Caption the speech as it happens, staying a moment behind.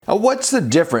Now, what's the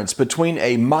difference between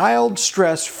a mild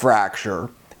stress fracture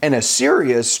and a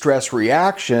serious stress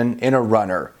reaction in a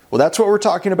runner? Well, that's what we're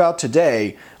talking about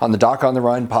today on the Doc on the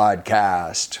Run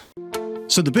podcast.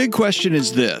 So the big question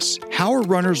is this: how are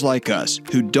runners like us,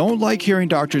 who don't like hearing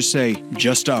doctors say,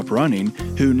 just stop running,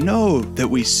 who know that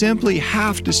we simply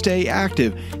have to stay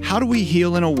active, how do we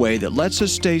heal in a way that lets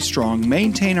us stay strong,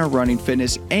 maintain our running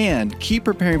fitness, and keep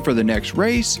preparing for the next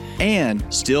race, and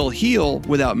still heal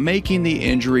without making the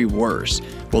injury worse?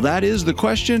 Well, that is the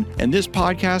question, and this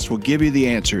podcast will give you the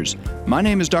answers. My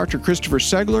name is Dr. Christopher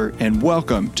Segler, and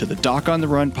welcome to the Doc on the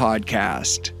Run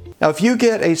podcast. Now, if you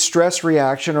get a stress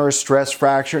reaction or a stress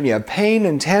fracture and you have pain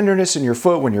and tenderness in your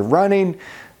foot when you're running,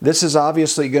 this is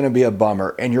obviously going to be a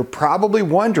bummer. And you're probably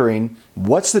wondering,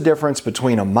 what's the difference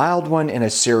between a mild one and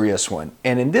a serious one?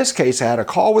 And in this case, I had a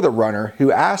call with a runner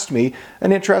who asked me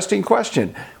an interesting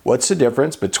question. What's the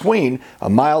difference between a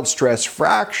mild stress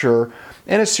fracture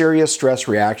and a serious stress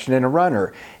reaction in a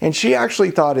runner? And she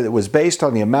actually thought it was based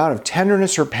on the amount of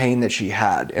tenderness or pain that she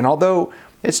had. And although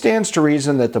it stands to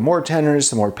reason that the more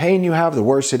tenderness, the more pain you have, the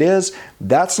worse it is,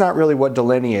 that's not really what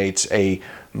delineates a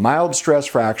mild stress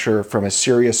fracture from a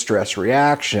serious stress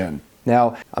reaction.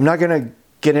 Now, I'm not going to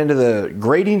get into the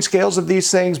grading scales of these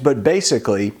things, but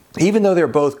basically, even though they're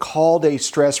both called a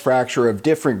stress fracture of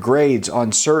different grades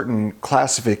on certain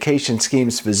classification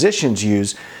schemes physicians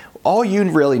use, all you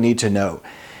really need to know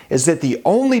is that the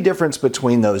only difference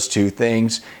between those two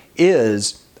things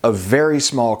is a very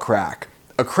small crack.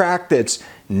 A crack that's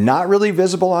not really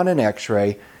visible on an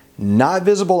x-ray, not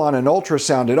visible on an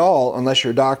ultrasound at all unless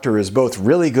your doctor is both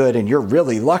really good and you're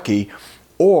really lucky,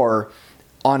 or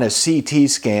on a CT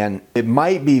scan. It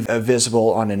might be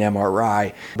visible on an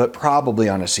MRI, but probably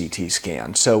on a CT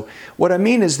scan. So what I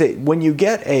mean is that when you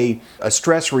get a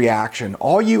stress reaction,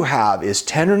 all you have is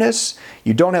tenderness.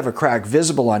 You don't have a crack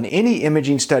visible on any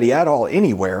imaging study at all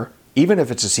anywhere, even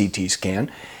if it's a CT scan.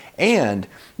 And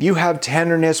you have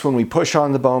tenderness when we push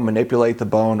on the bone, manipulate the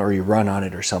bone, or you run on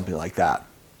it or something like that.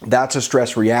 That's a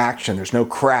stress reaction. There's no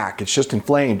crack. It's just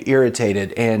inflamed,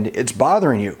 irritated, and it's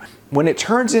bothering you. When it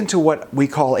turns into what we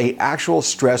call an actual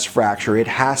stress fracture, it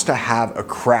has to have a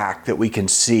crack that we can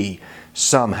see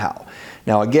somehow.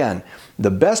 Now again,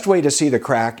 the best way to see the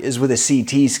crack is with a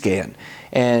CT scan.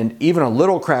 And even a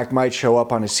little crack might show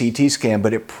up on a CT scan,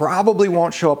 but it probably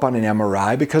won't show up on an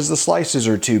MRI because the slices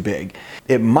are too big.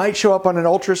 It might show up on an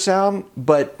ultrasound,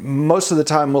 but most of the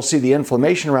time we'll see the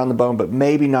inflammation around the bone, but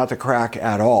maybe not the crack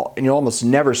at all. And you'll almost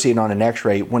never see it on an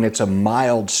x-ray when it's a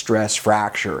mild stress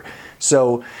fracture.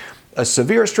 So a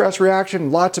severe stress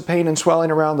reaction, lots of pain and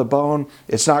swelling around the bone,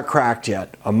 it's not cracked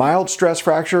yet. A mild stress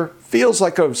fracture feels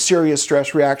like a serious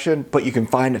stress reaction, but you can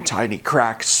find a tiny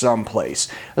crack someplace.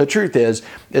 The truth is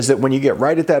that when you get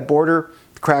right at that border,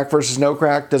 crack versus no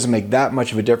crack doesn't make that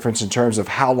much of a difference in terms of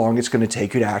how long it's going to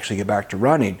take you to actually get back to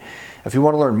running. If you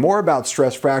want to learn more about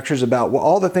stress fractures, about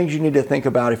all the things you need to think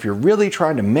about if you're really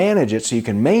trying to manage it so you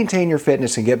can maintain your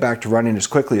fitness and get back to running as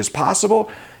quickly as possible,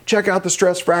 check out the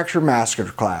Stress Fracture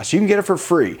Masterclass. You can get it for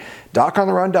free.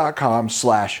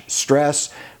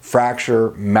 DocOnTheRun.com/Stress Fracture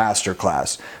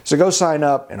Masterclass. So go sign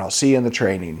up and I'll see you in the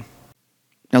training.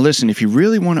 Now listen, if you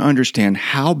really want to understand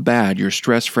how bad your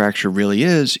stress fracture really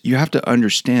is, you have to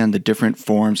understand the different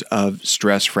forms of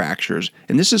stress fractures.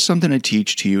 And this is something I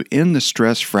teach to you in the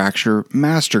Stress Fracture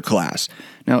Masterclass.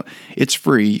 Now, it's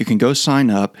free. You can go sign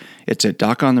up. It's at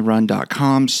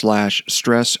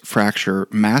DocOnTheRun.com/Stress Fracture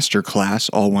Masterclass,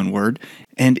 all one word.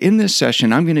 And in this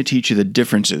session, I'm going to teach you the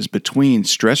differences between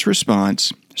stress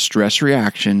response, stress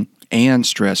reaction, and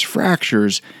stress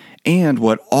fractures, and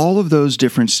what all of those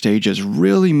different stages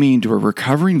really mean to a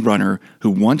recovering runner who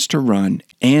wants to run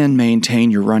and maintain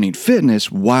your running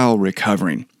fitness while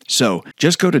recovering. So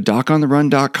just go to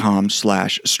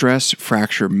DocOnTheRun.com/Stress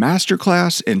Fracture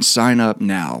Masterclass and sign up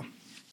now.